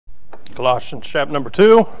Colossians chapter number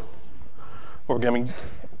 2.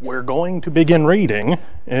 We're going to begin reading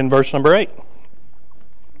in verse number 8.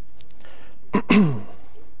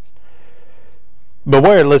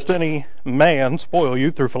 Beware lest any man spoil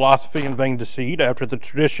you through philosophy and vain deceit, after the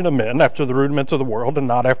tradition of men, after the rudiments of the world, and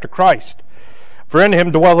not after Christ. For in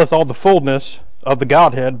him dwelleth all the fullness of the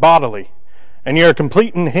Godhead bodily. And ye are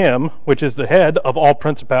complete in him, which is the head of all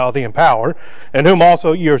principality and power, in whom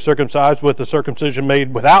also ye are circumcised with the circumcision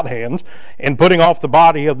made without hands, in putting off the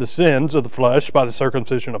body of the sins of the flesh by the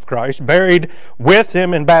circumcision of Christ, buried with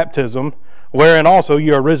him in baptism, wherein also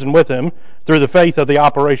ye are risen with him through the faith of the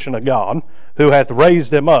operation of God, who hath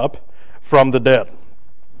raised him up from the dead.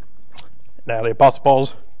 Now the Apostle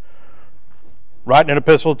Paul's writing an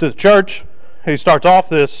epistle to the church. He starts off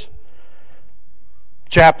this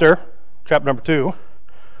chapter number 2,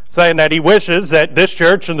 saying that he wishes that this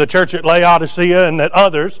church and the church at Laodicea and that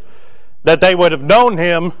others, that they would have known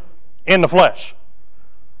him in the flesh.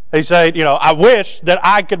 He said, I wish that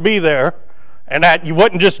I could be there and that you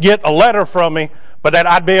wouldn't just get a letter from me, but that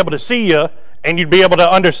I'd be able to see you and you'd be able to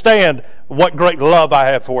understand what great love I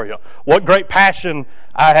have for you, what great passion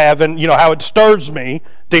I have, and how it stirs me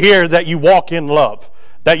to hear that you walk in love,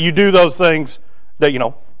 that you do those things that,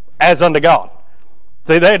 as unto God.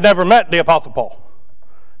 See, they had never met the Apostle Paul.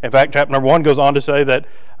 In fact, chapter number 1 goes on to say that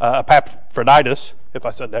Epaphroditus, if I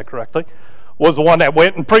said that correctly, was the one that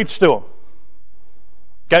went and preached to him.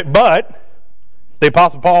 Okay, but the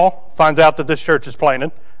Apostle Paul finds out that this church is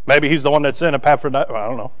planted. Maybe he's the one that sent Epaphroditus, I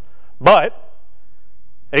don't know. But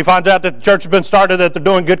he finds out that the church has been started, that they're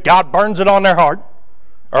doing good. God burns it on their heart,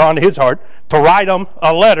 or on his heart, to write them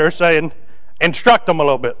a letter saying, instruct them a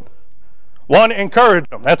little bit. One, encourage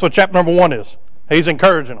them. That's what chapter number 1 is. He's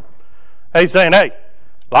encouraging them. He's saying, hey,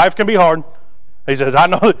 life can be hard. He says, I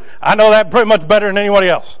know that pretty much better than anybody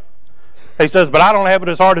else. He says, but I don't have it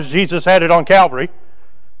as hard as Jesus had it on Calvary.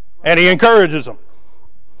 And he encourages them.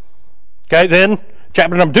 Okay, then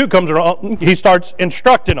chapter number 2 comes around. He starts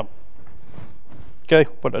instructing them. Okay,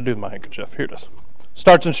 what did I do with my handkerchief? Here it is.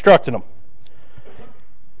 Starts instructing them.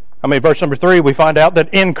 Verse number 3, we find out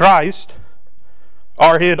that in Christ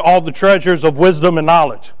are hid all the treasures of wisdom and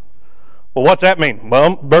knowledge. Well, what's that mean?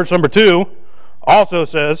 Well, verse number 2 also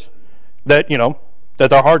says that, that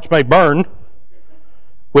their hearts may burn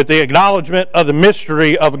with the acknowledgement of the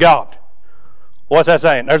mystery of God. What's that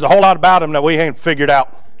saying? There's a whole lot about him that we ain't figured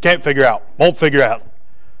out, can't figure out, won't figure out.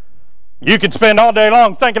 You can spend all day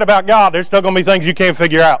long thinking about God. There's still going to be things you can't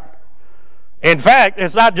figure out. In fact,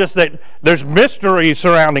 it's not just that there's mystery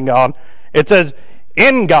surrounding God. It says,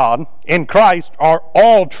 in God, in Christ, are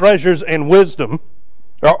all treasures and wisdom,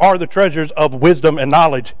 or are the treasures of wisdom and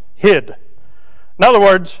knowledge hid. In other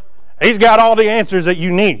words, he's got all the answers that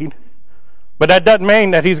you need, but that doesn't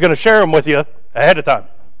mean that he's going to share them with you ahead of time.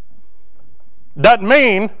 Doesn't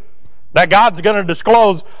mean that God's going to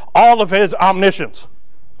disclose all of his omniscience,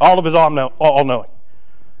 all of his all-knowing.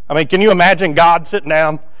 Can you imagine God sitting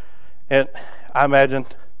down, and I imagine,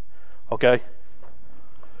 okay,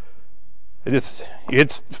 it's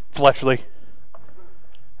fleshly.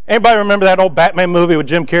 Anybody remember that old Batman movie with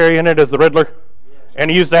Jim Carrey in it as the Riddler? And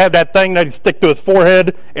he used to have that thing that he'd stick to his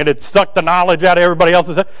forehead and it sucked the knowledge out of everybody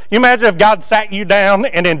else's head. You imagine if God sat you down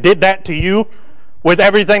and then did that to you with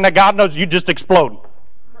everything that God knows, you'd just explode.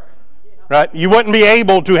 Right? You wouldn't be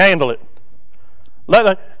able to handle it.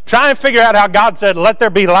 Try and figure out how God said, let there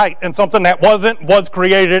be light, and something that was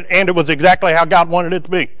created, and it was exactly how God wanted it to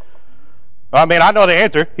be. I know the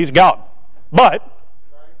answer. He's God. But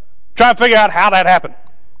try and figure out how that happened.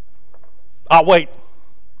 I'll wait.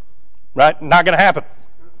 Right? Not going to happen.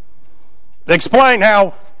 Explain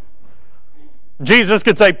how Jesus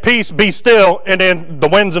could say, peace, be still, and then the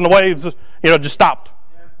winds and the waves, just stopped.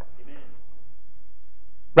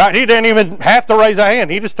 Right? He didn't even have to raise a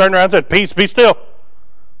hand. He just turned around and said, peace, be still.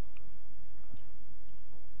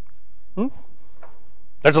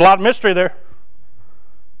 There's a lot of mystery there.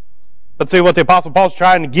 But see, what the Apostle Paul's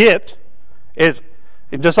trying to get is,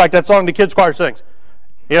 just like that song the kids choir sings,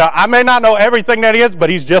 I may not know everything that he is, but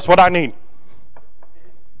he's just what I need.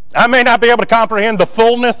 I may not be able to comprehend the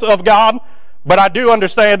fullness of God, but I do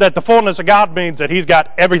understand that the fullness of God means that he's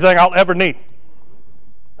got everything I'll ever need.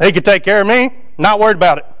 He can take care of me, not worried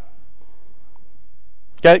about it.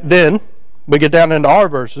 Okay, then we get down into our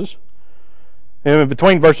verses. And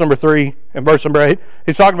between verse number 3 and verse number 8,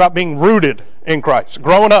 he's talking about being rooted in Christ,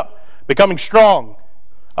 growing up, becoming strong,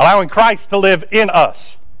 allowing Christ to live in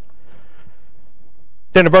us.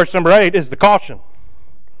 Then in verse number 8 is the caution.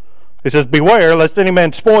 It says, beware lest any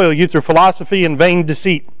man spoil you through philosophy and vain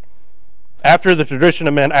deceit, after the tradition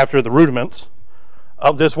of men, after the rudiments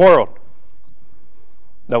of this world.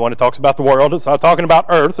 Now, when it talks about the world, it's not talking about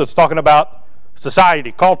earth. It's talking about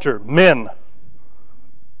society, culture, men.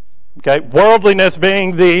 Okay, worldliness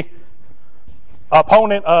being the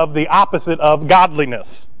opponent of the opposite of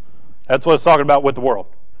godliness. That's what it's talking about with the world.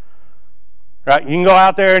 Right? You can go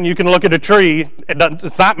out there and you can look at a tree.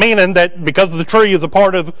 It's not meaning that because the tree is a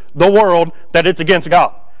part of the world that it's against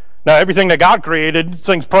God. Now, everything that God created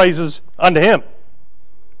sings praises unto him.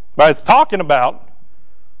 But it's talking about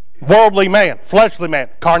worldly man, fleshly man,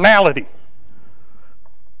 carnality.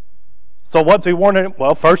 So what's he warning?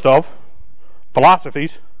 Well, first off,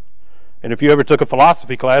 philosophies. And if you ever took a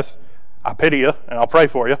philosophy class, I pity you and I'll pray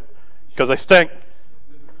for you because they stink.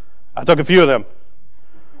 I took a few of them.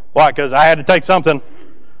 Why? Because I had to take something.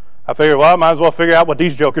 I figured, well, I might as well figure out what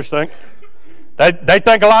these jokers think. They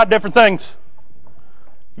think a lot of different things.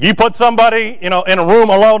 You put somebody, in a room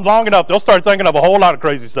alone long enough, they'll start thinking of a whole lot of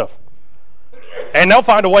crazy stuff. And they'll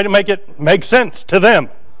find a way to make it make sense to them.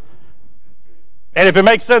 And if it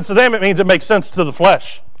makes sense to them, it means it makes sense to the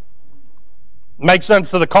flesh. It makes sense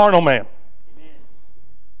to the carnal man.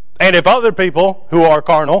 And if other people who are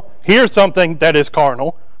carnal hear something that is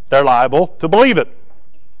carnal, they're liable to believe it.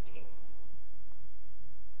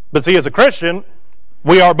 But see, as a Christian,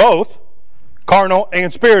 we are both carnal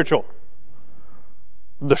and spiritual.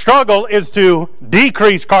 The struggle is to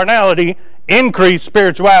decrease carnality, increase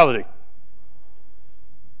spirituality.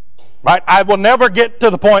 Right? I will never get to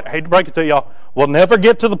the point, I hate to break it to y'all, we'll never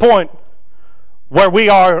get to the point where we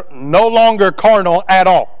are no longer carnal at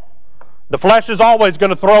all. The flesh is always going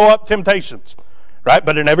to throw up temptations. Right?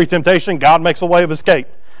 But in every temptation, God makes a way of escape.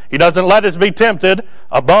 He doesn't let us be tempted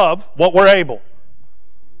above what we're able.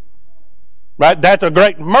 Right? That's a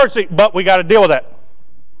great mercy, but we got to deal with that.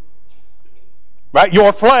 Right?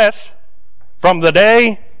 Your flesh, from the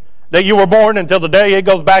day that you were born until the day it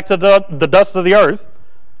goes back to the dust of the earth,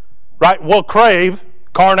 right, will crave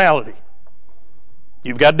carnality.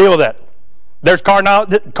 You've got to deal with that. There's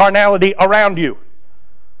carnality around you.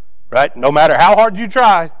 Right? No matter how hard you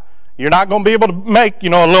try, you're not going to be able to make, a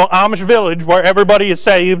little Amish village where everybody is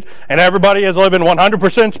saved and everybody is living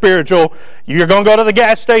 100% spiritual. You're going to go to the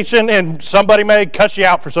gas station and somebody may cuss you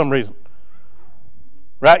out for some reason.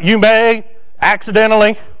 Right? You may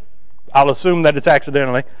accidentally, I'll assume that it's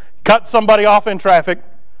accidentally, cut somebody off in traffic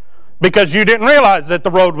because you didn't realize that the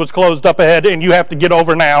road was closed up ahead and you have to get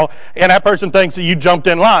over now, and that person thinks that you jumped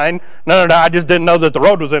in line. No, I just didn't know that the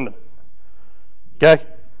road was ending. Okay?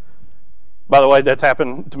 By the way, that's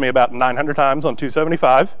happened to me about 900 times on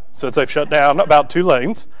 275 since they've shut down about 2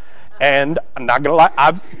 lanes. And I'm not going to lie,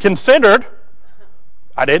 I've considered,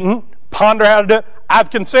 I didn't ponder how to do it, I've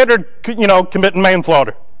considered, committing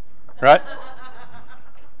manslaughter. Right?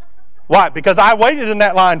 Why? Because I waited in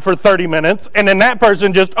that line for 30 minutes, and then that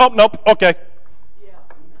person just, oh, nope, okay.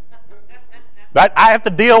 Right? I have to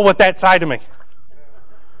deal with that side of me.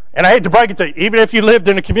 And I hate to break it to you, even if you lived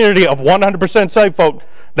in a community of 100% saved folk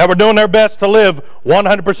that were doing their best to live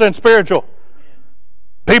 100% spiritual,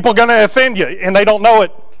 people are going to offend you, and they don't know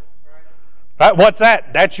it. Right? What's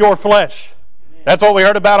that? That's your flesh. That's what we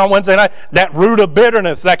heard about on Wednesday night. That root of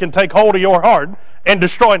bitterness that can take hold of your heart and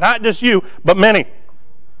destroy not just you, but many.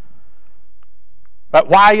 But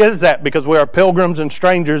why is that? Because we are pilgrims and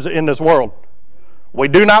strangers in this world. We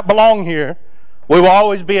do not belong here. We will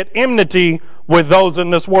always be at enmity with those in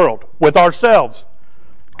this world, with ourselves.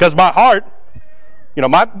 Because my heart,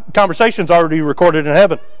 my conversation's already recorded in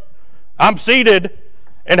heaven. I'm seated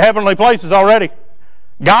in heavenly places already.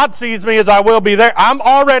 God sees me as I will be there. I'm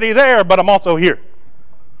already there, but I'm also here.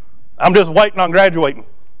 I'm just waiting on graduating.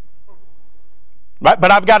 Right?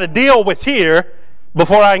 But I've got to deal with here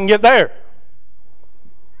before I can get there.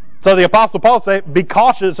 So the Apostle Paul said, be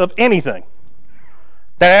cautious of anything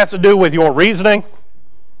that has to do with your reasoning.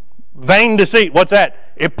 Vain deceit. What's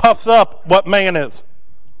that? It puffs up what man is.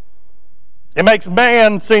 It makes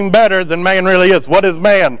man seem better than man really is. What is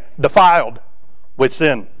man? Defiled with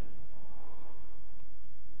sin.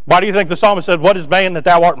 Why do you think the psalmist said, what is man that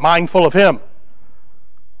thou art mindful of him?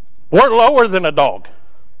 We're lower than a dog.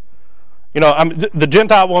 The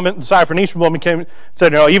Gentile woman, the Syrophoenician woman came and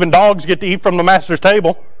said, even dogs get to eat from the master's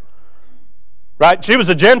table. Right? She was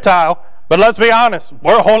a Gentile, but let's be honest,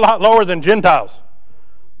 we're a whole lot lower than Gentiles.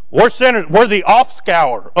 We're sinners. We're the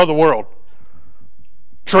offscour of the world.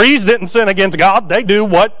 Trees didn't sin against God. They do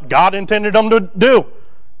what God intended them to do.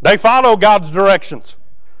 They follow God's directions.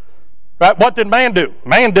 Right? What did man do?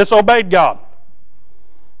 Man disobeyed God.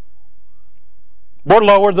 We're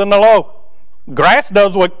lower than the low. Grass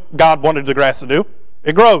does what God wanted the grass to do.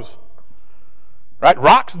 It grows. Right?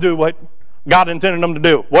 Rocks do what God intended them to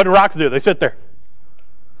do. What do rocks do? They sit there.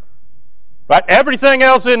 Right? Everything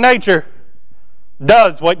else in nature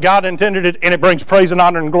does what God intended it, and it brings praise and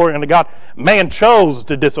honor and glory unto God. Man chose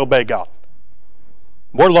to disobey God.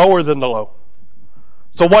 We're lower than the low.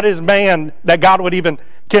 So what is man that God would even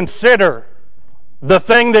consider the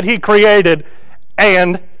thing that he created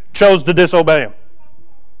and chose to disobey him?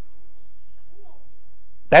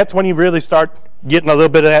 That's when you really start getting a little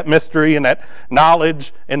bit of that mystery and that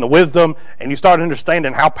knowledge and the wisdom, and you start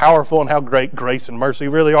understanding how powerful and how great grace and mercy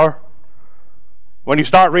really are. When you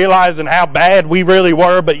start realizing how bad we really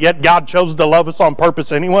were, but yet God chose to love us on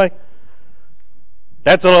purpose anyway.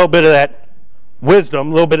 That's a little bit of that wisdom,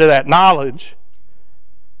 a little bit of that knowledge.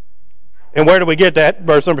 And where do we get that?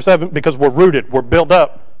 Verse number 7, because we're rooted, we're built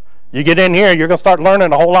up. You get in here, you're going to start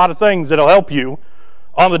learning a whole lot of things that'll help you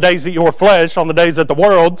on the days that your flesh, on the days that the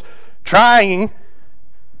world's trying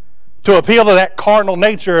to appeal to that carnal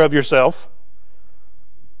nature of yourself.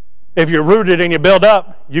 If you're rooted and you build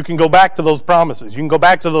up, you can go back to those promises. You can go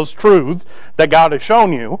back to those truths that God has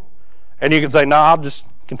shown you, and you can say, no, I'll just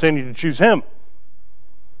continue to choose him.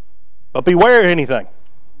 But beware of anything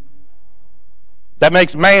that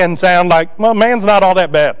makes man sound like, well, man's not all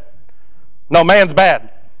that bad. No, man's bad.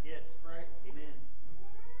 Yes, right. Amen.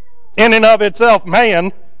 In and of itself,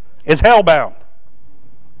 man is hell-bound.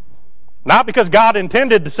 Not because God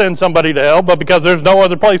intended to send somebody to hell, but because there's no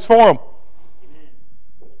other place for them.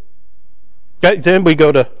 Okay, then we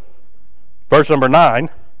go to verse number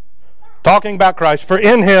 9, talking about Christ. For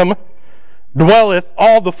in him dwelleth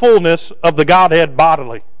all the fullness of the Godhead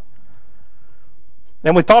bodily.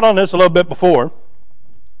 And we thought on this a little bit before.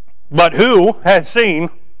 But who has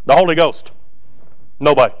seen the Holy Ghost?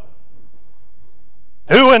 Nobody.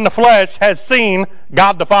 Who in the flesh has seen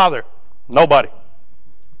God the Father? Nobody.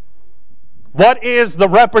 What is the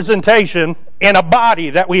representation in a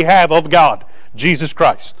body that we have of God? Jesus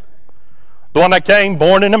Christ. The one that came,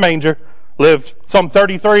 born in a manger, lived some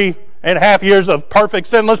 33 and a half years of perfect,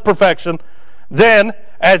 sinless perfection. Then,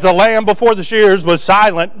 as a lamb before the shears, was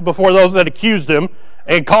silent before those that accused him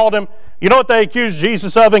and called him. You know what they accused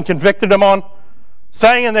Jesus of and convicted him on?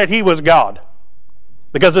 Saying that he was God.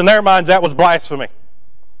 Because in their minds that was blasphemy.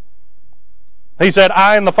 He said,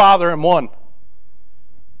 I and the Father am one.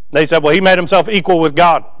 They said, well, he made himself equal with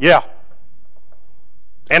God. Yeah.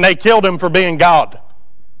 And they killed him for being God.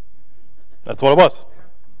 That's what it was.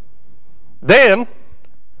 Then,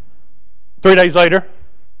 3 days later,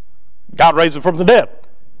 God raised him from the dead.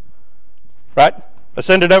 Right?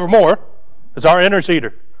 Ascended evermore. As our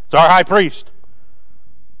interceder. As our high priest.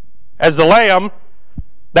 As the Lamb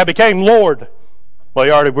that became Lord. Well,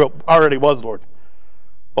 he already was Lord.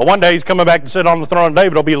 But one day he's coming back to sit on the throne of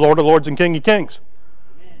David. He'll be Lord of Lords and King of Kings.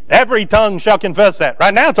 Amen. Every tongue shall confess that.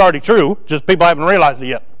 Right now it's already true. Just people haven't realized it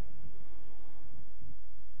yet.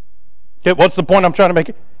 Okay, what's the point I'm trying to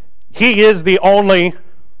make? He is the only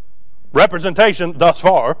representation thus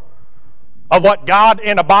far of what God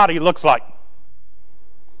in a body looks like.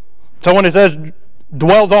 So when it says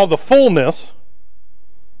dwells all the fullness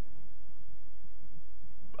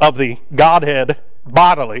of the Godhead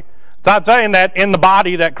bodily, it's not saying that in the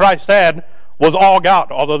body that Christ had was all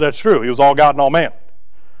God, although that's true. He was all God and all man.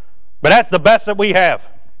 But that's the best that we have.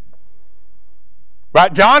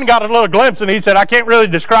 Right? John got a little glimpse and he said, I can't really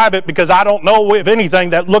describe it because I don't know if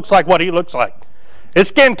anything that looks like what he looks like. His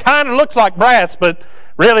skin kind of looks like brass, but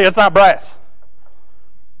really it's not brass.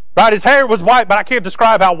 Right? His hair was white, but I can't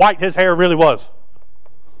describe how white his hair really was.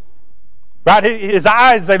 Right? His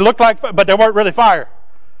eyes, they looked like, but they weren't really fire.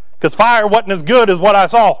 Because fire wasn't as good as what I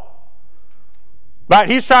saw. Right?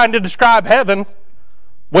 He's trying to describe heaven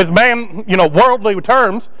with man, worldly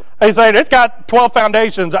terms. He's saying it's got 12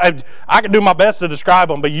 foundations. I can do my best to describe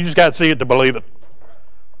them, but you just got to see it to believe it.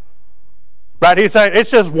 Right? He's saying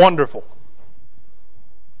it's just wonderful.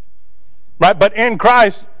 Right? But in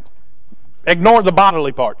Christ, ignore the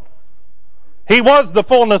bodily part. He was the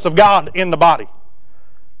fullness of God in the body.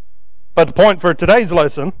 But the point for today's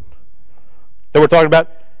lesson that we're talking about,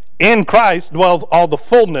 in Christ dwells all the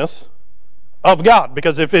fullness of God.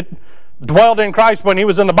 Because if it dwelled in Christ when he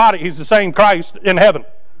was in the body, he's the same Christ in heaven.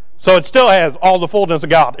 So it still has all the fullness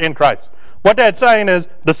of God in Christ. What that's saying is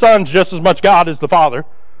the Son's just as much God as the Father.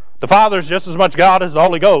 The Father's just as much God as the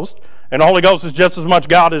Holy Ghost. And the Holy Ghost is just as much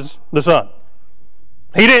God as the Son.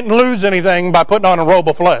 He didn't lose anything by putting on a robe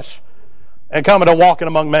of flesh and coming and walking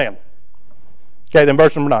among men. Okay, then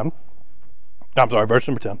verse number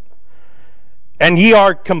 10. And ye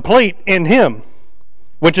are complete in him,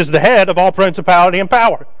 which is the head of all principality and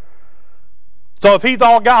power. So if he's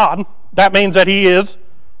all God, that means that he is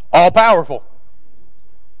all powerful.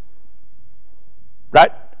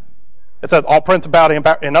 Right? It says all principality and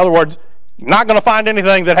power. In other words, you're not going to find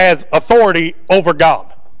anything that has authority over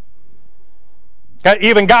God. Okay?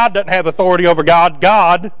 Even God doesn't have authority over God.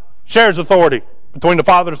 God shares authority between the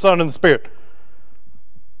Father, the Son, and the Spirit.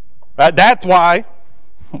 Right? That's why,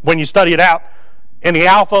 when you study it out, in the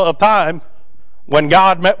Alpha of time, when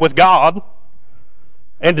God met with God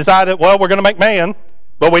and decided, well, we're going to make man,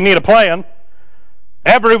 but we need a plan,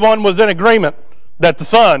 everyone was in agreement that the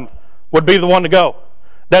Son would be the one to go,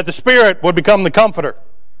 that the Spirit would become the comforter,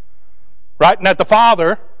 right? And that the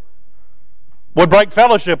Father would break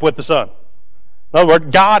fellowship with the Son. In other words,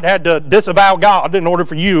 God had to disavow God in order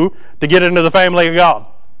for you to get into the family of God.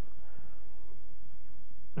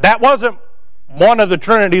 That wasn't one of the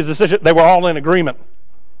Trinity's decisions. They were all in agreement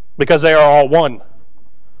because they are all one.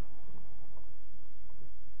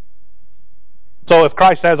 So if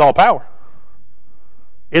Christ has all power,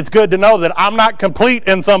 it's good to know that I'm not complete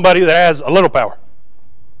in somebody that has a little power.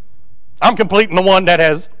 I'm complete in the one that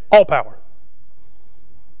has all power.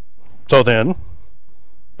 So then,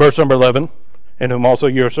 verse number 11, in whom also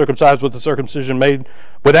you are circumcised with the circumcision made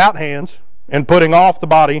without hands, and putting off the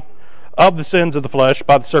body of the sins of the flesh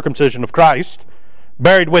by the circumcision of Christ,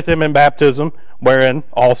 buried with him in baptism, wherein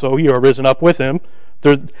also you are risen up with him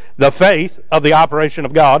through the faith of the operation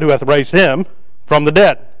of God who hath raised him from the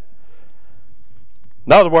dead.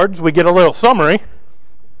 In other words, we get a little summary,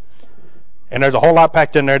 and there's a whole lot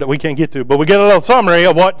packed in there that we can't get to, but we get a little summary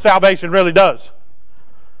of what salvation really does.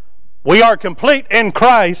 We are complete in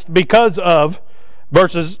Christ because of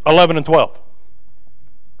verses 11 and 12.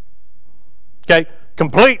 Okay?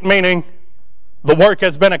 Complete meaning the work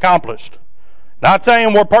has been accomplished. Not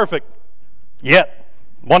saying we're perfect yet.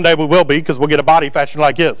 One day we will be, because we'll get a body fashioned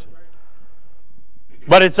like his.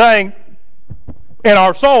 But it's saying in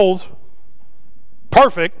our souls,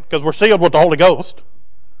 perfect, because we're sealed with the Holy Ghost.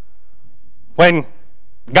 When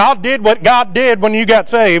God did what God did when you got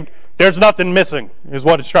saved, there's nothing missing, is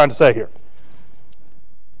what it's trying to say here.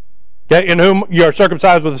 Okay, in whom you are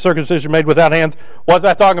circumcised with a circumcision made without hands. What's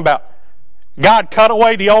that talking about? God cut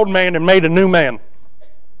away the old man and made a new man.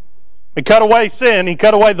 He cut away sin, he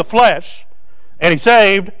cut away the flesh, and he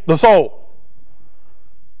saved the soul.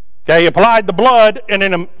 Okay, he applied the blood,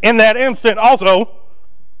 and in that instant also,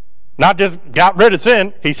 not just got rid of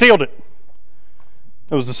sin, he sealed it.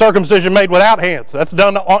 It was the circumcision made without hands. That's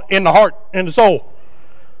done in the heart, in the soul.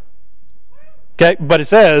 Okay, but it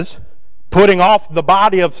says, putting off the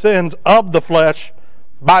body of sins of the flesh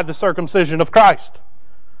by the circumcision of Christ.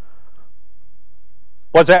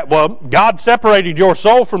 What's that? Well, God separated your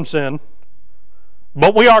soul from sin,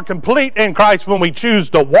 but we are complete in Christ when we choose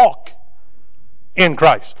to walk in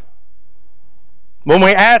Christ. When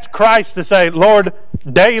we ask Christ to say, Lord,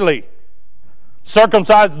 daily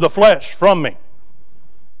circumcise the flesh from me.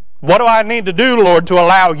 What do I need to do, Lord, to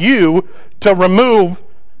allow you to remove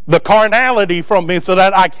the carnality from me so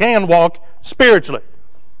that I can walk spiritually?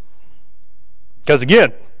 Because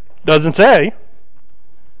again, it doesn't say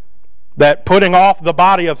that putting off the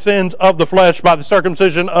body of sins of the flesh by the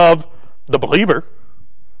circumcision of the believer.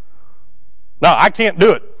 No, I can't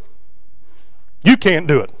do it. You can't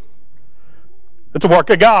do it. It's a work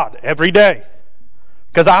of God every day.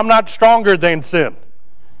 Because I'm not stronger than sin.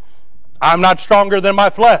 I'm not stronger than my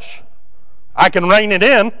flesh. I can rein it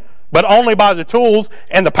in, but only by the tools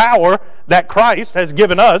and the power that Christ has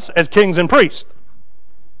given us as kings and priests.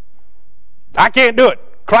 I can't do it.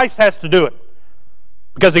 Christ has to do it.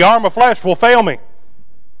 Because the arm of flesh will fail me.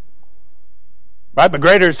 Right? But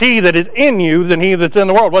greater is he that is in you than he that's in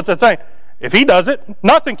the world. What's that saying? If he does it,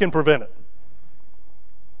 nothing can prevent it.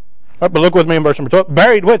 Right, but look with me in verse number 12.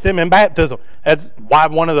 Buried with him in baptism. That's why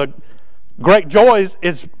one of the great joys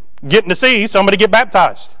is getting to see somebody get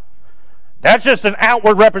baptized. That's just an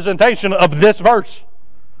outward representation of this verse.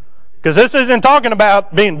 Because this isn't talking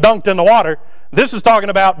about being dunked in the water. This is talking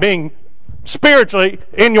about being spiritually,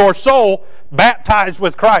 in your soul, baptized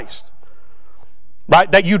with Christ.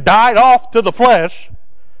 Right? That you died off to the flesh,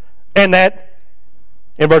 and that,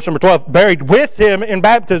 in verse number 12, buried with him in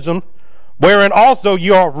baptism, wherein also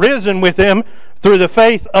you are risen with him through the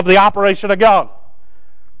faith of the operation of God.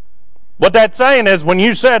 What that's saying is, when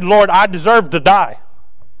you said, Lord, I deserve to die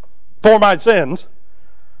for my sins,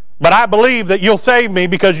 but I believe that you'll save me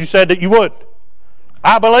because you said that you would.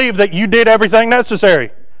 I believe that you did everything necessary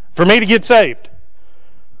for me to get saved.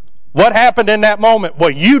 What happened in that moment? Well,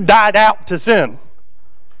 you died out to sin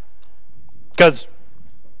because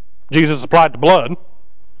Jesus applied the blood.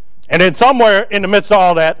 And then somewhere in the midst of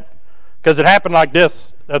all that, because it happened like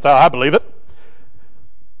this, that's how I believe it,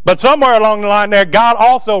 but somewhere along the line there, God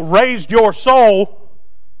also raised your soul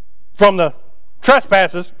from the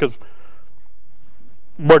trespasses, because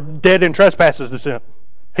we're dead in trespasses to sin.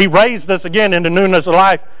 He raised us again into newness of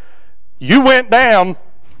life. You went down,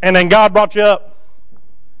 and then God brought you up.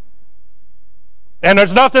 And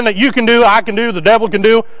there's nothing that you can do, I can do, the devil can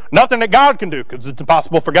do, nothing that God can do, because it's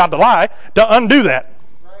impossible for God to lie, to undo that.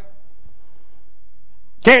 Right.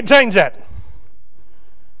 Can't change that.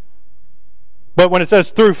 But when it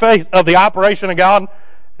says through faith of the operation of God,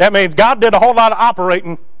 that means God did a whole lot of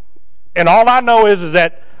operating, and all I know is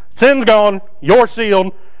that sin's gone, you're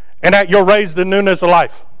sealed, and that you're raised in newness of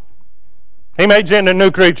life. He made you into a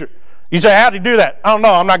new creature. You say, how did he do that? I don't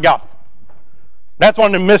know, I'm not God. That's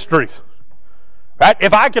one of the mysteries. Right?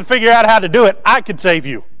 If I could figure out how to do it, I could save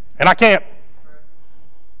you, and I can't.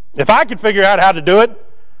 If I could figure out how to do it,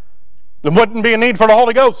 there wouldn't be a need for the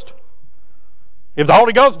Holy Ghost. If the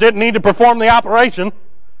Holy Ghost didn't need to perform the operation,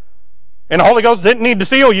 and the Holy Ghost didn't need to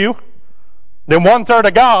seal you, then 1/3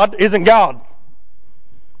 of God isn't God.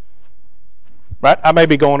 Right? I may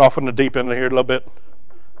be going off in the deep end here a little bit.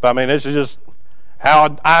 But I mean, this is just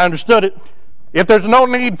how I understood it. If there's no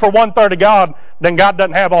need for 1/3 of God, then God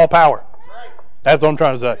doesn't have all power. That's what I'm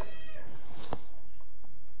trying to say.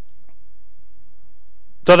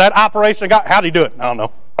 So that operation of God, how did he do it? I don't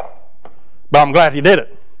know. But I'm glad he did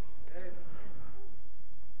it.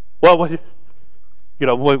 Well,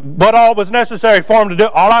 what all was necessary for him to do?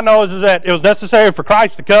 All I know is that it was necessary for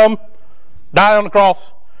Christ to come, die on the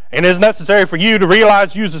cross, and it is necessary for you to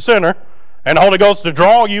realize you're a sinner, and the Holy Ghost to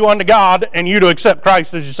draw you unto God, and you to accept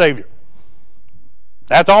Christ as your Savior.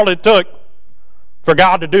 That's all it took for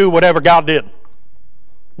God to do whatever God did.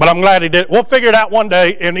 But I'm glad he did. We'll figure it out one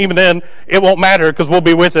day, and even then, it won't matter because we'll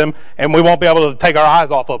be with him, and we won't be able to take our eyes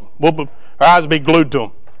off of him. Our eyes will be glued to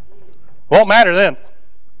him. It won't matter then.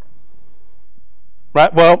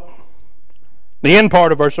 Right? Well, the end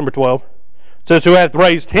part of verse number 12 says, who hath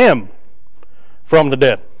raised him from the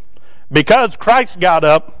dead. Because Christ got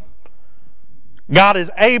up, God is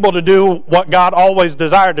able to do what God always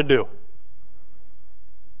desired to do.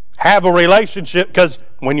 Have a relationship, because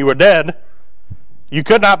when you were dead, you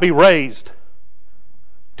could not be raised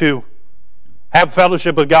to have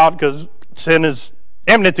fellowship with God, because sin is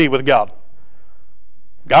enmity with God.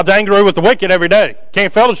 God's angry with the wicked every day.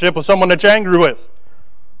 Can't fellowship with someone that you're angry with.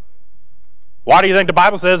 Why do you think the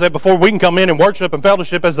Bible says that before we can come in and worship and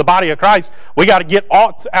fellowship as the body of Christ, we got to get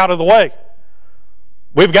oughts out of the way?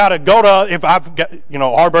 We've got to go to, if I've got,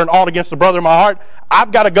 harbor an ought against the brother in my heart,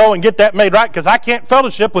 I've got to go and get that made right, because I can't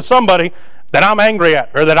fellowship with somebody that I'm angry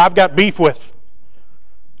at or that I've got beef with.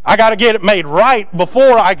 I got to get it made right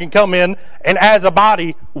before I can come in and as a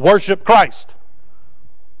body worship Christ.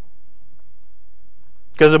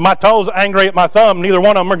 Because if my toes are angry at my thumb, neither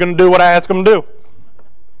one of them are going to do what I ask them to do.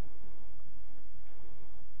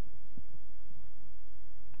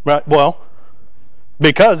 Right? Well,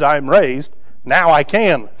 because I'm raised, now I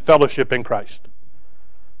can fellowship in Christ.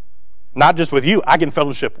 Not just with you, I can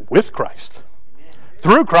fellowship with Christ.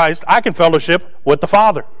 Through Christ, I can fellowship with the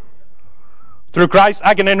Father. Through Christ,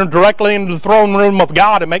 I can enter directly into the throne room of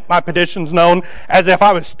God and make my petitions known as if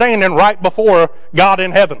I was standing right before God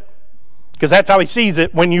in heaven. Because that's how he sees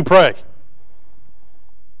it when you pray.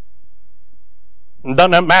 It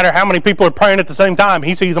doesn't matter how many people are praying at the same time,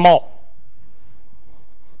 he sees them all.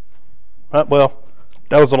 Well,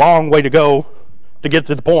 that was a long way to go to get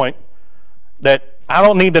to the point that I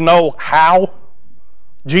don't need to know how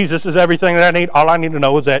Jesus is everything that I need. All I need to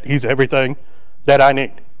know is that he's everything that I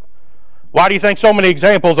need. Why do you think so many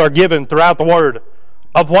examples are given throughout the Word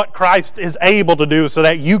of what Christ is able to do so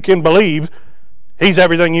that you can believe he's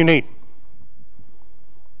everything you need?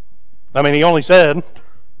 I mean, he only said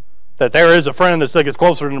that there is a friend that sticketh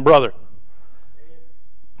closer than a brother.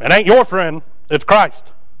 It ain't your friend, it's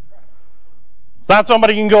Christ. It's not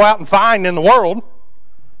somebody you can go out and find in the world.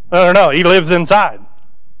 No, he lives inside.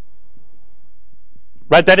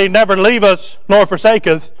 Right, that he'd never leave us nor forsake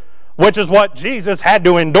us, which is what Jesus had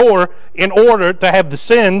to endure in order to have the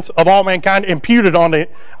sins of all mankind imputed unto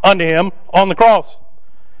him on the cross.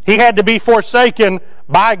 He had to be forsaken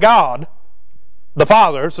by God the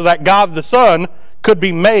Father so that God the Son could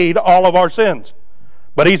be made all of our sins.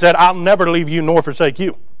 But he said, I'll never leave you nor forsake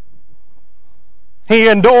you. He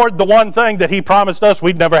endured the one thing that he promised us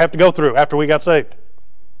we'd never have to go through after we got saved.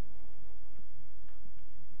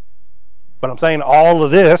 But I'm saying all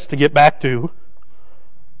of this to get back to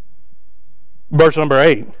verse number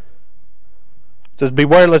 8. It says,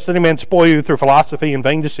 beware lest any man spoil you through philosophy and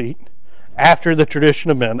vain deceit, after the tradition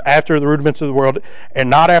of men, after the rudiments of the world, and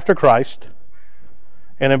not after Christ.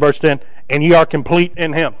 And in verse 10, and ye are complete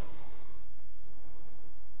in him.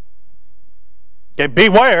 Okay,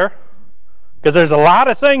 beware, because there's a lot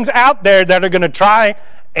of things out there that are going to try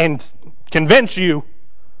and convince you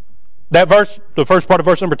that verse, the first part of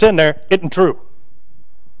verse number 10 there, isn't true.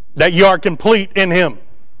 That you are complete in him.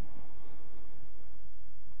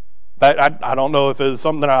 I don't know if it was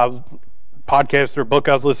something that I was podcast or a book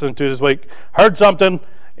I was listening to this week. Heard something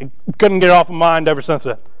and couldn't get it off my mind ever since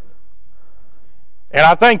then. And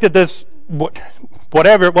I think that this,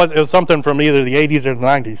 whatever it was something from either the 80s or the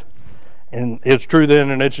 90s. And it's true then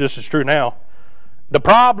and it's just as true now. The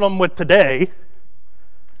problem with today,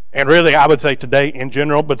 and really I would say today in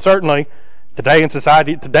general, but certainly today in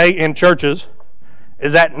society, today in churches,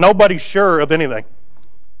 is that nobody's sure of anything.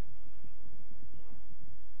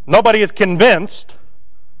 Nobody is convinced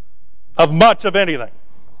of much of anything.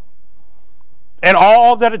 And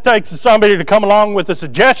all that it takes is somebody to come along with a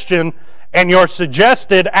suggestion, and you're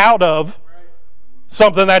suggested out of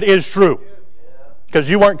something that is true. Because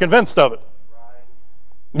you weren't convinced of it.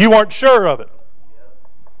 You weren't sure of it.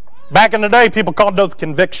 Back in the day, people called those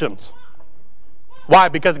convictions. Why?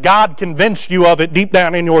 Because God convinced you of it deep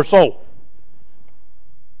down in your soul.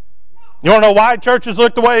 You want to know why churches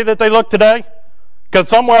look the way that they look today? Because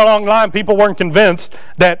somewhere along the line, people weren't convinced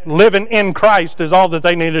that living in Christ is all that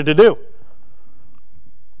they needed to do.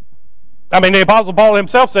 I mean, the Apostle Paul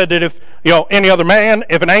himself said that if, any other man,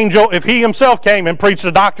 if an angel, if he himself came and preached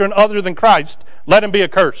a doctrine other than Christ, let him be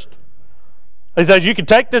accursed. He says, you can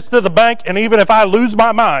take this to the bank, and even if I lose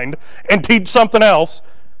my mind and teach something else,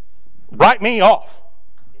 write me off.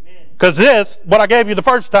 Because this, what I gave you the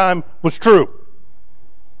first time, was true.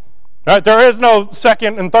 Right? There is no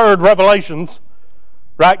second and third revelations.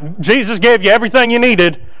 Right? Jesus gave you everything you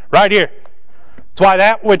needed right here. That's why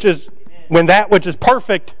that which is, when that which is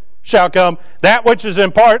perfect shall come, that which is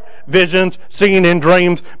in part, visions, seeing in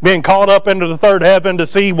dreams, being called up into the third heaven to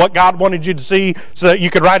see what God wanted you to see so that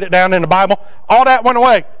you could write it down in the Bible, all that went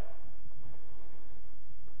away.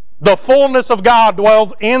 The fullness of God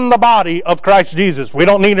dwells in the body of Christ Jesus. We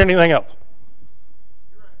don't need anything else.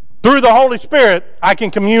 Through the Holy Spirit, I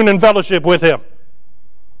can commune and fellowship with Him.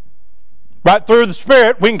 Right? Through the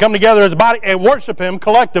Spirit, we can come together as a body and worship Him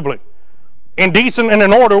collectively, in decent and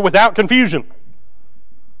in order, without confusion.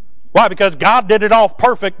 Why? Because God did it all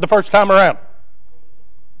perfect the first time around.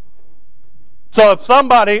 So if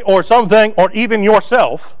somebody or something or even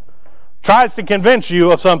yourself tries to convince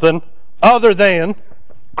you of something other than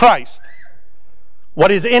Christ, what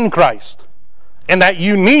is in Christ, and that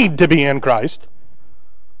you need to be in Christ,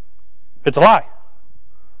 it's a lie.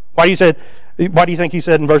 Why do you think he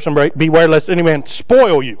said in verse number 8, beware lest any man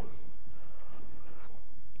spoil you?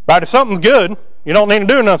 Right? If something's good, you don't need to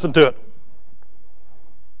do nothing to it.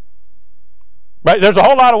 Right? There's a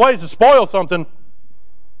whole lot of ways to spoil something,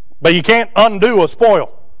 but you can't undo a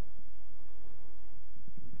spoil.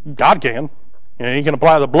 God can. He can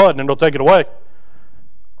apply the blood and it'll take it away.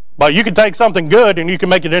 But you can take something good and you can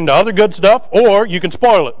make it into other good stuff, or you can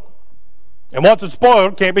spoil it. And once it's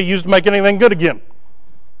spoiled, it can't be used to make anything good again.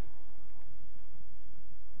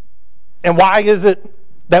 And why is it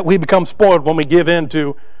that we become spoiled when we give in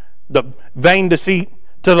to the vain deceit,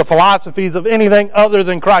 to the philosophies of anything other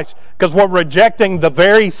than Christ? Because we're rejecting the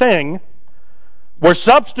very thing. We're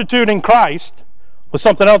substituting Christ with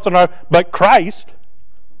something else in our... But Christ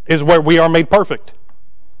is where we are made perfect.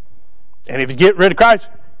 And if you get rid of Christ,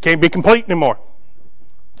 can't be complete anymore.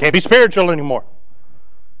 Can't be spiritual anymore.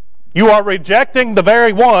 You are rejecting the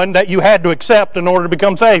very one that you had to accept in order to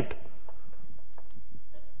become saved.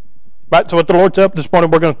 Right, so what the Lord said this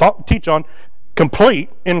morning, we're going to teach on complete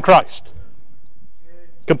in Christ.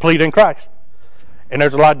 Complete in Christ. And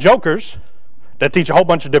there's a lot of jokers that teach a whole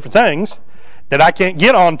bunch of different things that I can't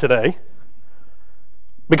get on today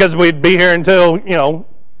because we'd be here until,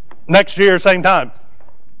 next year, same time.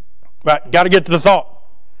 Right, got to get to the thought.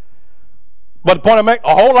 But the point I make,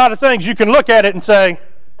 a whole lot of things you can look at it and say,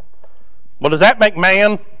 well, does that make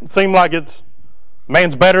man seem like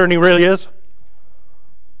man's better than he really is?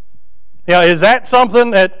 Is that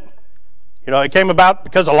something that, it came about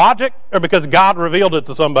because of logic or because God revealed it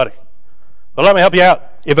to somebody? Well, let me help you out.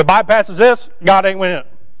 If it bypasses this, God ain't winning it.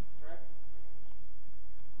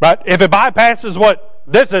 Right? If it bypasses what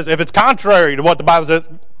this is, if it's contrary to what the Bible says,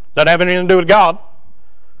 doesn't have anything to do with God.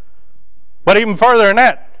 But even further than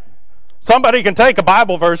that, somebody can take a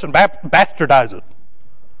Bible verse and bastardize it.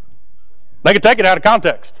 They can take it out of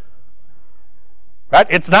context. Right?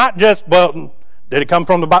 It's not just, did it come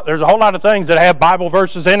from the Bible? There's a whole lot of things that have Bible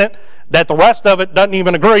verses in it that the rest of it doesn't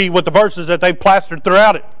even agree with the verses that they've plastered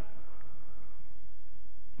throughout it.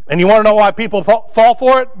 And you want to know why people fall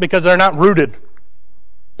for it? Because they're not rooted.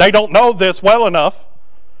 They don't know this well enough.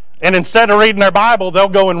 And instead of reading their Bible, they'll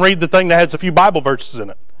go and read the thing that has a few Bible verses in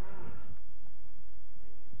it.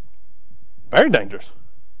 Very dangerous.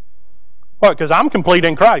 Why? Because I'm complete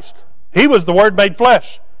in Christ. He was the Word made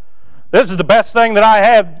flesh. This is the best thing that I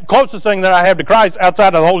have, closest thing that I have to Christ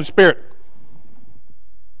outside of the Holy Spirit.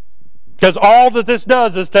 Because all that this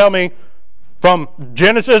does is tell me from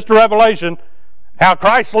Genesis to Revelation how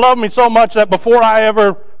Christ loved me so much that before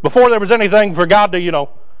there was anything for God to,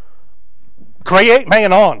 create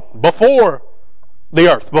man on, before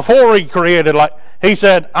the earth, before he created, like he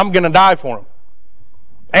said, I'm going to die for him.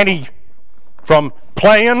 And he, from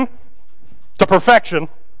plan to perfection,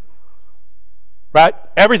 right?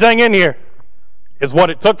 Everything in here is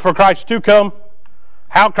what it took for Christ to come,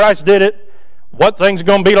 how Christ did it, what things are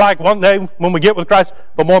going to be like one day when we get with Christ,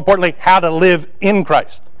 but more importantly, how to live in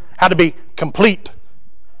Christ, how to be complete.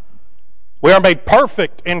 We are made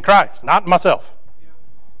perfect in Christ, not myself.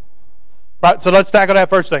 Right, so let's tackle that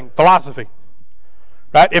first thing, philosophy.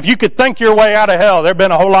 Right, if you could think your way out of hell, there have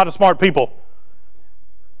been a whole lot of smart people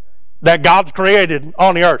that God's created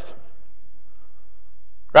on the earth.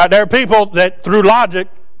 Right, there are people that through logic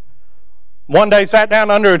one day sat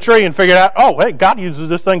down under a tree and figured out, oh, hey, God uses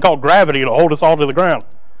this thing called gravity to hold us all to the ground.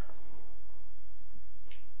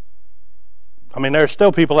 I mean, there are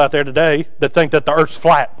still people out there today that think that the earth's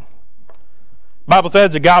flat. The Bible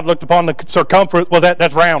says that God looked upon the circumference, well,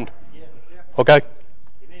 that's round. Okay?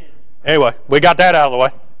 Amen. Anyway, we got that out of the way.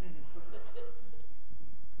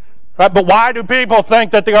 Right, but why do people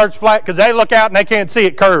think that the earth's flat? Because they look out and they can't see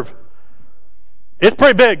it curve. It's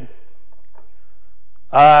pretty big.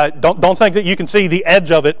 Don't think that you can see the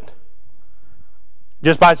edge of it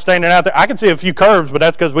just by standing out there. I can see a few curves, but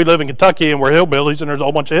that's because we live in Kentucky and we're hillbillies and there's a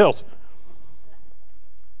whole bunch of hills.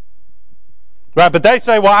 Right, but they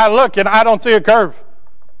say, well, I look and I don't see a curve.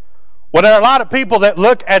 Well, there are a lot of people that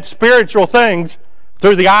look at spiritual things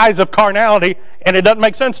through the eyes of carnality, and it doesn't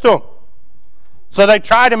make sense to them. So they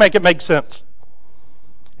try to make it make sense.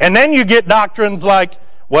 And then you get doctrines like,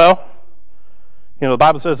 well, the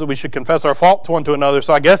Bible says that we should confess our faults one to another,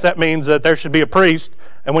 so I guess that means that there should be a priest,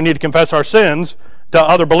 and we need to confess our sins to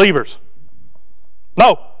other believers.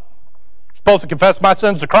 No. I'm supposed to confess my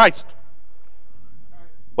sins to Christ.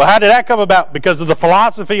 Well, how did that come about? Because of the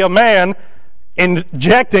philosophy of man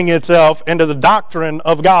injecting itself into the doctrine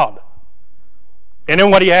of God. And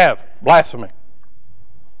then what do you have? Blasphemy.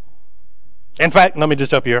 In fact, let me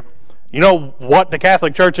just help you here. You know what the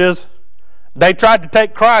Catholic Church is? They tried to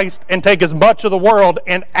take Christ and take as much of the world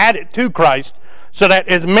and add it to Christ so that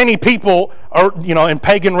as many people in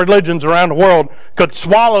pagan religions around the world could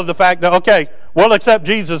swallow the fact that, okay, we'll accept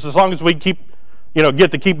Jesus as long as we get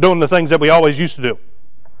to keep doing the things that we always used to do.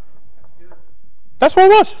 That's what it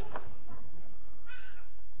was.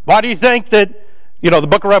 Why do you think that, the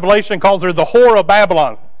book of Revelation calls her the whore of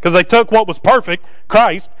Babylon? Because they took what was perfect,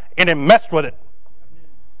 Christ, and then messed with it.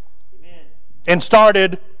 Amen. And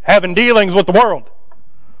started having dealings with the world. Does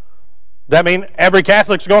that mean every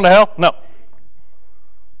Catholic's going to hell? No.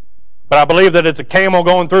 But I believe that it's a camel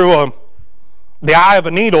going through the eye of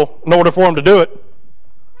a needle in order for them to do it.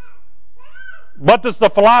 What does the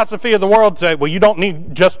philosophy of the world say? Well, you don't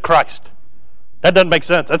need just Christ. That doesn't make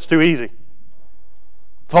sense. That's too easy.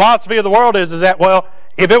 Philosophy of the world is that, well,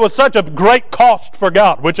 if it was such a great cost for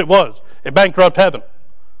God, which it was, it bankrupted heaven.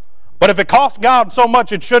 But if it cost God so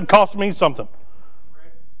much, it should cost me something.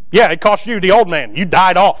 Yeah, it cost you, the old man. You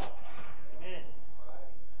died off. Amen.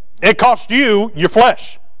 It cost you your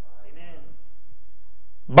flesh. Amen.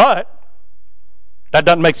 But that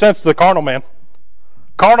doesn't make sense to the carnal man.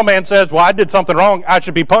 Carnal man says, well, I did something wrong. I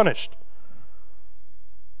should be punished.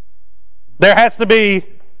 There has to be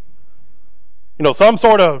some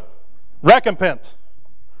sort of recompense.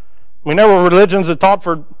 I mean, there were religions that taught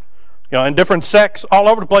for, in different sects all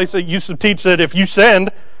over the place that used to teach that if you sinned,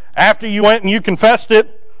 after you went and you confessed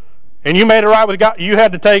it, and you made it right with God, you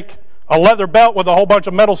had to take a leather belt with a whole bunch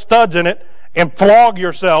of metal studs in it and flog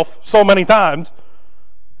yourself so many times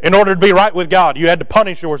in order to be right with God. You had to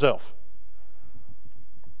punish yourself.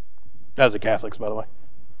 As the Catholics, by the way.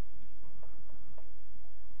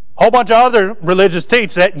 A whole bunch of other religions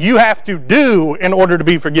teach that you have to do in order to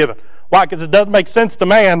be forgiven. Why? Because it doesn't make sense to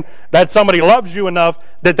man that somebody loves you enough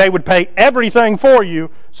that they would pay everything for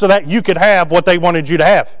you so that you could have what they wanted you to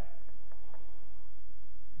have.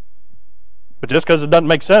 But just because it doesn't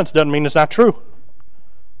make sense doesn't mean it's not true.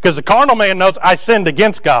 Because the carnal man knows I sinned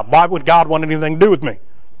against God. Why would God want anything to do with me?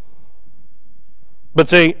 But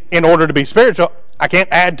see, in order to be spiritual, I can't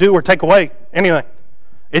add to or take away anything.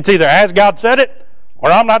 It's either as God said it,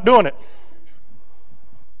 or I'm not doing it.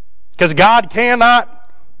 Because God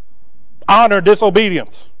cannot honor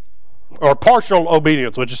disobedience. Or partial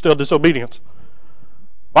obedience, which is still disobedience.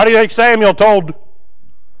 Why do you think Samuel told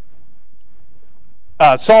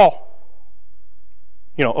Saul,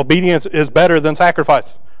 obedience is better than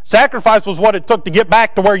sacrifice? Sacrifice was what it took to get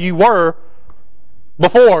back to where you were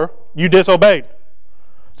before you disobeyed.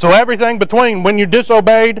 So everything between when you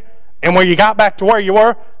disobeyed And when you got back to where you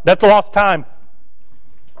were, that's lost time.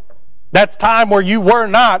 That's time where you were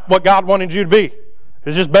not what God wanted you to be.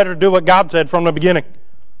 It's just better to do what God said from the beginning.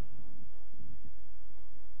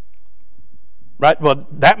 Right? Well,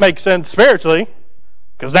 that makes sense spiritually,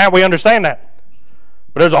 because now we understand that.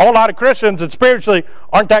 But there's a whole lot of Christians that spiritually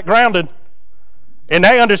aren't that grounded. And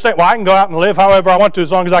they understand, well, I can go out and live however I want to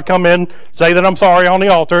as long as I come in, say that I'm sorry on the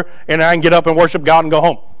altar, and I can get up and worship God and go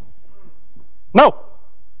home. No.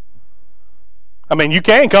 I mean, you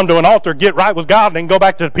can come to an altar, get right with God, and then go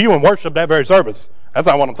back to the pew and worship that very service. That's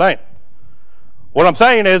not what I'm saying. What I'm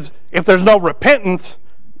saying is, if there's no repentance,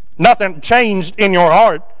 nothing changed in your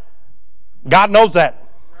heart, God knows that.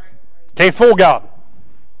 Can't fool God.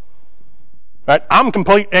 Right? I'm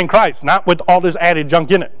complete in Christ, not with all this added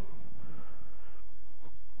junk in it.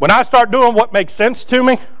 When I start doing what makes sense to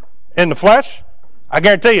me in the flesh, I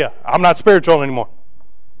guarantee you, I'm not spiritual anymore.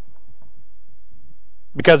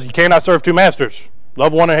 Because you cannot serve two masters.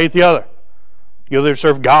 Love one and hate the other. You either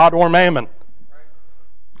serve God or mammon.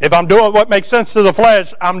 If I'm doing what makes sense to the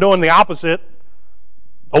flesh, I'm doing the opposite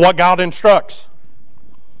of what God instructs.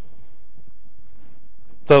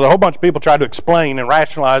 So a whole bunch of people try to explain and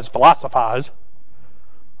rationalize, philosophize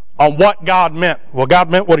on what God meant. Well, God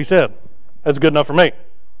meant what he said. That's good enough for me.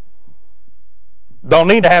 Don't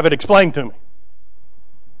need to have it explained to me.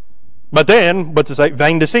 But then, what's it say?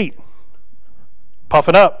 Vain deceit.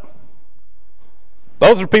 Puffing up.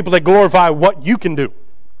 Those are people that glorify what you can do.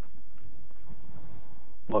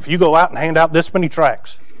 Well, if you go out and hand out this many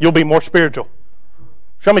tracts, you'll be more spiritual.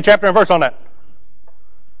 Show me chapter and verse on that.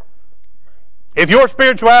 If your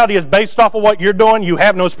spirituality is based off of what you're doing, you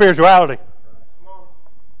have no spirituality.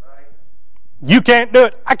 You can't do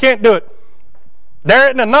it. I can't do it. There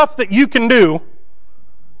isn't enough that you can do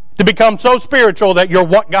to become so spiritual that you're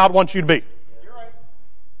what God wants you to be.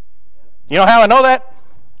 You know how I know that?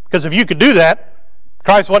 Because if you could do that,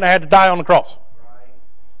 Christ wouldn't have had to die on the cross.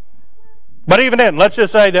 But even then, let's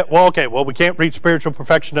just say that, well, we can't reach spiritual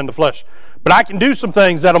perfection in the flesh. But I can do some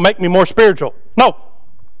things that'll make me more spiritual. No.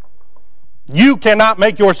 You cannot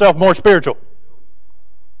make yourself more spiritual.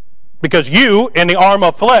 Because you, in the arm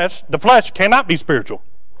of flesh, the flesh cannot be spiritual.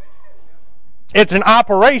 It's an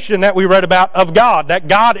operation that we read about of God, that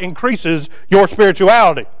God increases your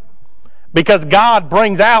spirituality. Because God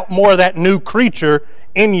brings out more of that new creature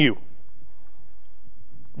in you.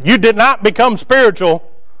 You did not become spiritual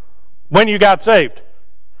when you got saved.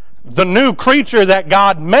 The new creature that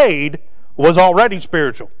God made was already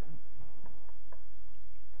spiritual.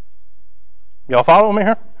 Y'all follow me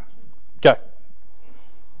here? Okay.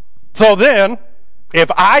 So then, if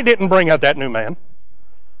I didn't bring out that new man,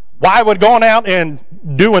 why would going out and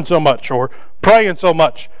doing so much or praying so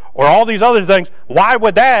much or all these other things, why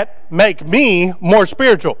would that make me more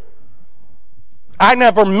spiritual? I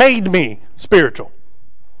never made me spiritual.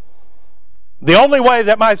 The only way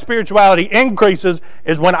that my spirituality increases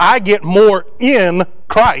is when I get more in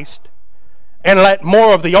Christ and let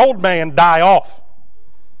more of the old man die off.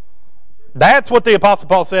 That's what the Apostle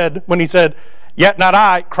Paul said when he said, "Yet not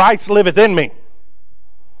I, Christ liveth in me."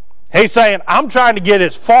 He's saying, I'm trying to get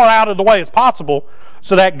as far out of the way as possible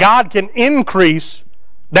so that God can increase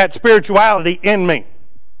that spirituality in me.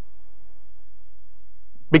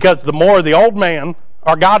 Because the more of the old man,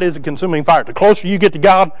 our God is a consuming fire. The closer you get to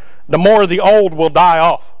God, the more of the old will die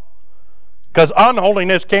off. Because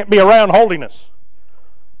unholiness can't be around holiness.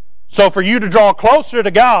 So for you to draw closer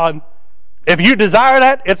to God, if you desire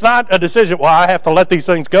that, it's not a decision, well, I have to let these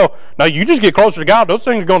things go. No, you just get closer to God, those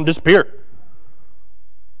things are going to disappear.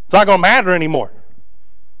 It's not going to matter anymore.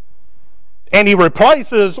 And he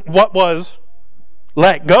replaces what was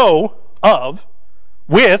let go of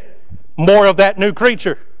with more of that new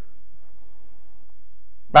creature.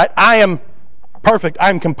 Right? I am perfect. I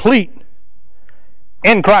am complete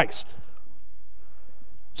in Christ.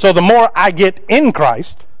 So the more I get in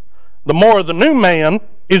Christ, the more the new man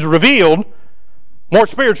is revealed, more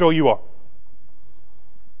spiritual you are.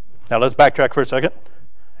 Now let's backtrack for a second.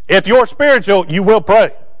 If you're spiritual, you will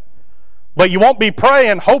pray. But you won't be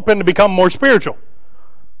praying hoping to become more spiritual.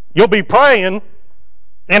 You'll be praying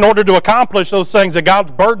in order to accomplish those things that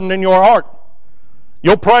God's burdened in your heart.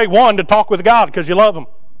 You'll pray, one, to talk with God because you love Him.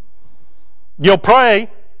 You'll pray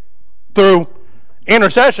through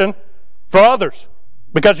intercession for others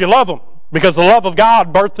because you love them. Because the love of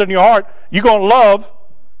God birthed in your heart, you're going to love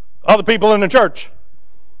other people in the church.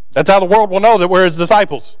 That's how the world will know that we're His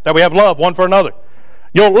disciples, that we have love one for another.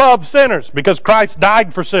 You'll love sinners because Christ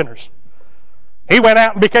died for sinners. He went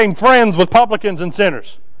out and became friends with publicans and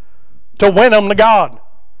sinners to win them to God.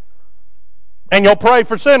 And you'll pray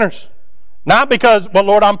for sinners Not because, well,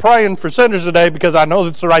 Lord, I'm praying for sinners today because I know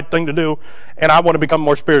that's the right thing to do and I want to become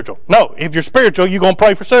more spiritual. No, if you're spiritual, you're going to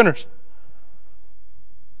pray for sinners.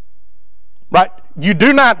 Right? You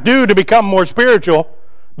do not do to become more spiritual.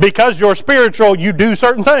 Because you're spiritual, you do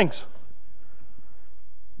certain things.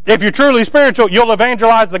 If you're truly spiritual, you'll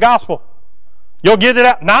evangelize the gospel. You'll get it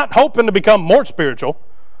out, not hoping to become more spiritual,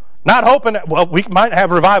 not hoping that, well, we might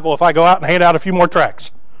have revival if I go out and hand out a few more tracts.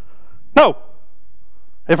 No.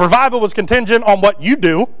 If revival was contingent on what you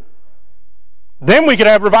do, then we could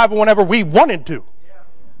have revival whenever we wanted to.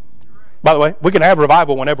 By the way, we can have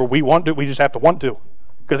revival whenever we want to. We just have to want to.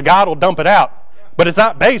 Because God will dump it out. But it's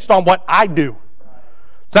not based on what I do.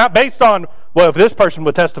 It's not based on, well, if this person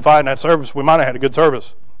would testify in that service, we might have had a good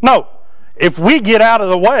service. No. If we get out of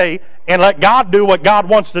the way and let God do what God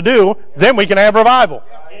wants to do, then we can have revival.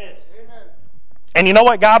 And you know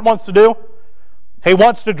what God wants to do? He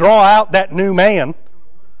wants to draw out that new man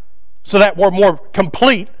so that we're more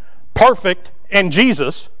complete, perfect in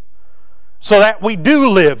Jesus, so that we do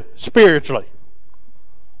live spiritually.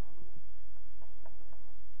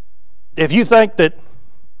 If you think that,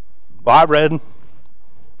 well,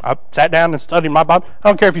 I sat down and studied my Bible. I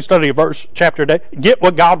don't care if you study a verse, chapter a day. Get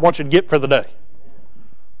what God wants you to get for the day.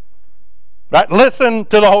 Right? Listen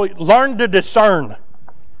to the Holy. Learn to discern.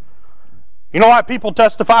 You know why people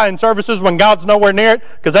testify in services when God's nowhere near it?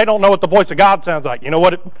 Because they don't know what the voice of God sounds like. You know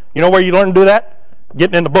what? You know where you learn to do that?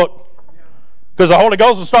 Getting in the book. Because the Holy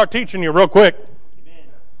Ghost will start teaching you real quick.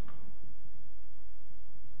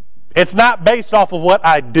 It's not based off of what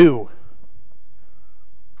I do.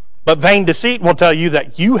 But vain deceit will tell you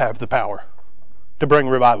that you have the power to bring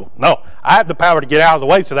revival. No, I have the power to get out of the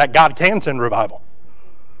way so that God can send revival.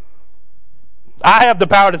 I have the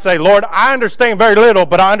power to say, Lord, I understand very little,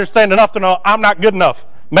 but I understand enough to know I'm not good enough.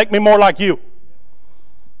 Make me more like you.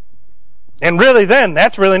 And really then,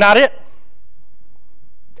 that's really not it.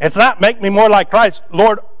 It's not make me more like Christ.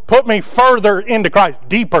 Lord, put me further into Christ,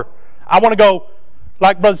 deeper. I want to go,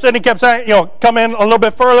 like Brother Sidney kept saying, come in a little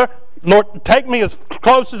bit further. Lord, take me as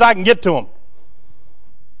close as I can get to him.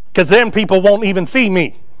 Because then people won't even see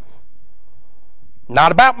me.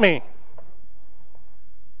 Not about me.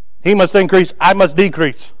 He must increase, I must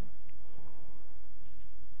decrease.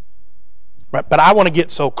 Right? But I want to get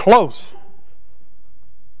so close.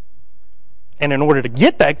 And in order to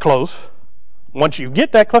get that close, once you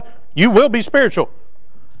get that close, you will be spiritual.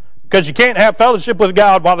 Because you can't have fellowship with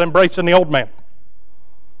God while embracing the old man.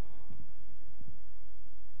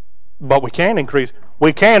 But we can increase.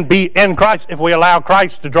 We can be in Christ if we allow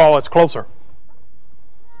Christ to draw us closer.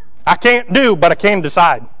 I can't do, but I can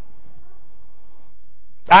decide.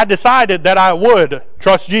 I decided that I would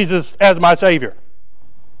trust Jesus as my Savior.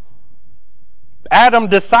 Adam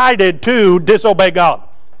decided to disobey God.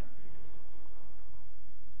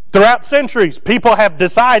 Throughout centuries, people have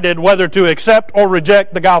decided whether to accept or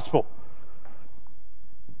reject the gospel.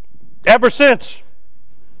 Ever since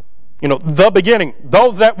the beginning,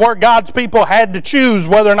 those that were God's people had to choose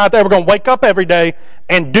whether or not they were going to wake up every day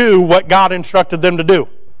and do what God instructed them to do.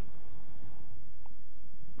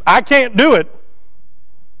 I can't do it,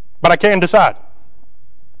 but I can decide.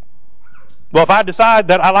 Well, if I decide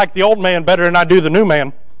that I like the old man better than I do the new man,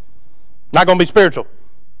 I'm not going to be spiritual.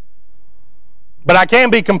 But I can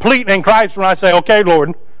be complete in Christ when I say, okay,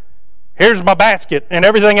 Lord, here's my basket, and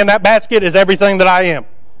everything in that basket is everything that I am.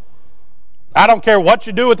 I don't care what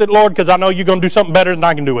you do with it, Lord, because I know you're going to do something better than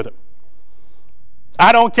I can do with it.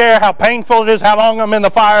 I don't care how painful it is, how long I'm in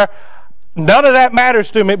the fire. None of that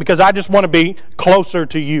matters to me because I just want to be closer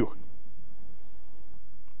to you.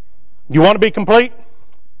 You want to be complete?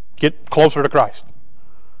 Get closer to Christ.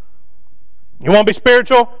 You want to be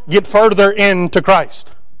spiritual? Get further into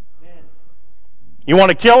Christ. You want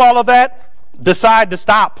to kill all of that? Decide to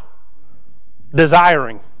stop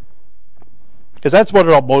desiring. Because that's what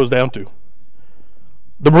it all boils down to.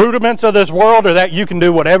 The rudiments of this world are that you can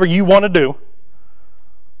do whatever you want to do,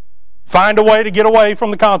 find a way to get away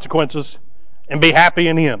from the consequences, and be happy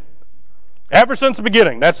in the end. Ever since the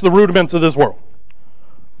beginning, that's the rudiments of this world.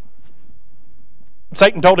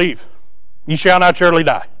 Satan told Eve, you shall not surely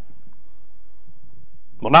die.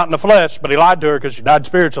 Well, not in the flesh, but he lied to her because she died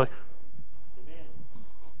spiritually.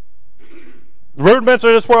 The rudiments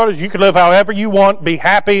of this world is you can live however you want, be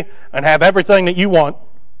happy, and have everything that you want.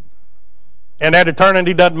 And that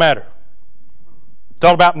eternity doesn't matter. It's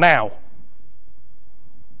all about now.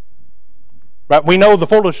 Right? We know the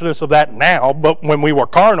foolishness of that now, but when we were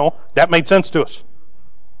carnal, that made sense to us.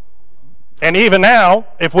 And even now,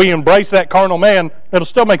 if we embrace that carnal man, it'll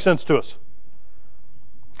still make sense to us.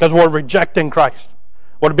 Because we're rejecting Christ.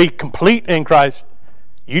 Well, to be complete in Christ,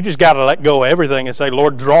 You just got to let go of everything and say,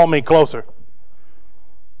 Lord, draw me closer.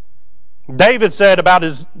 David said about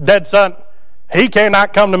his dead son, he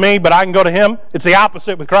cannot come to me, but I can go to him. It's the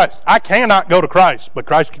opposite with Christ. I cannot go to Christ, but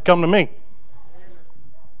Christ can come to me.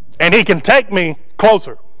 And he can take me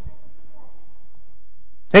closer.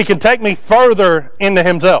 He can take me further into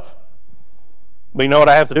himself. But you know what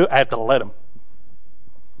I have to do? I have to let him.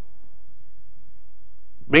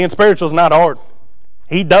 Being spiritual is not hard.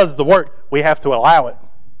 He does the work. We have to allow it.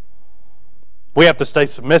 We have to stay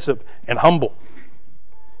submissive and humble.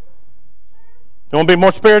 You want to be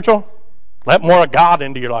more spiritual? Let more of God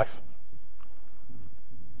into your life.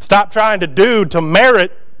 Stop trying to do to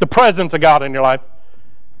merit the presence of God in your life,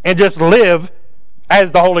 and just live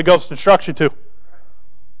as the Holy Ghost instructs you to.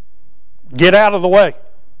 Get out of the way.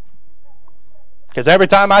 Because every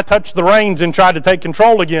time I touch the reins and try to take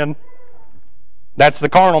control again, that's the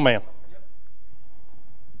carnal man.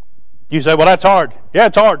 You say, well, that's hard. Yeah,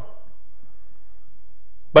 it's hard.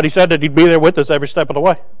 But he said that he'd be there with us every step of the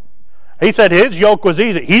way. He said his yoke was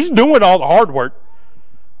easy. He's doing all the hard work.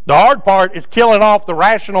 The hard part is killing off the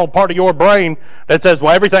rational part of your brain that says,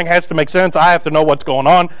 well, everything has to make sense. I have to know what's going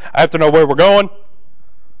on. I have to know where we're going.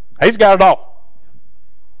 He's got it all.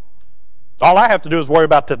 All I have to do is worry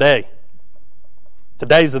about today.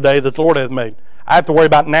 Today's the day that the Lord has made. I have to worry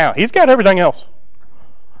about now. He's got everything else.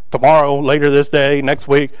 Tomorrow, later this day, next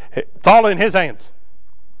week, it's all in his hands.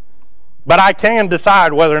 But I can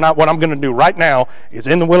decide whether or not what I'm going to do right now is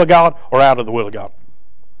in the will of God or out of the will of God.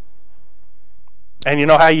 And you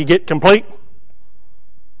know how you get complete?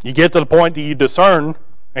 You get to the point that you discern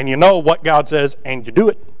and you know what God says and you do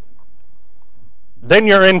it. Then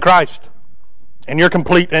you're in Christ and you're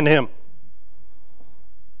complete in Him.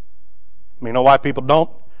 You know why people don't?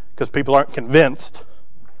 Because people aren't convinced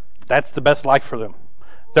that's the best life for them.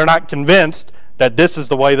 They're not convinced that this is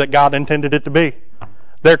the way that God intended it to be.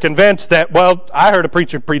 They're convinced that, well, I heard a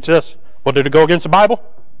preacher preach this. Well, did it go against the Bible?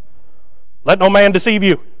 Let no man deceive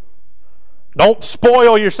you. Don't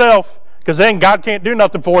spoil yourself, because then God can't do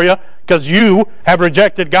nothing for you because you have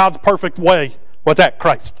rejected God's perfect way. What's that?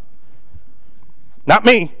 Christ. Not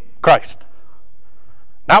me, Christ.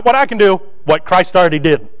 Not what I can do, what Christ already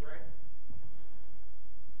did.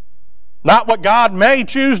 Not what God may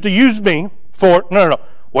choose to use me for. No.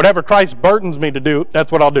 Whatever Christ burdens me to do,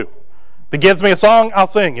 that's what I'll do. If He gives me a song, I'll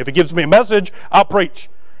sing. If He gives me a message, I'll preach.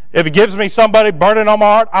 If He gives me somebody burning on my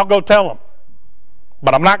heart, I'll go tell them.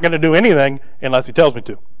 But I'm not going to do anything unless He tells me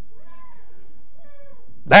to.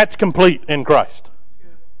 That's complete in Christ.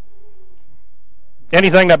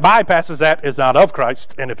 Anything that bypasses that is not of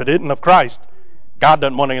Christ, and if it isn't of Christ, God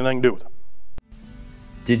doesn't want anything to do with it.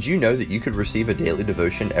 Did you know that you could receive a daily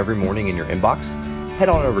devotion every morning in your inbox? Head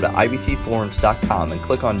on over to ibcflorence.com and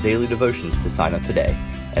click on Daily Devotions to sign up today.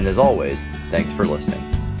 And as always, thanks for listening.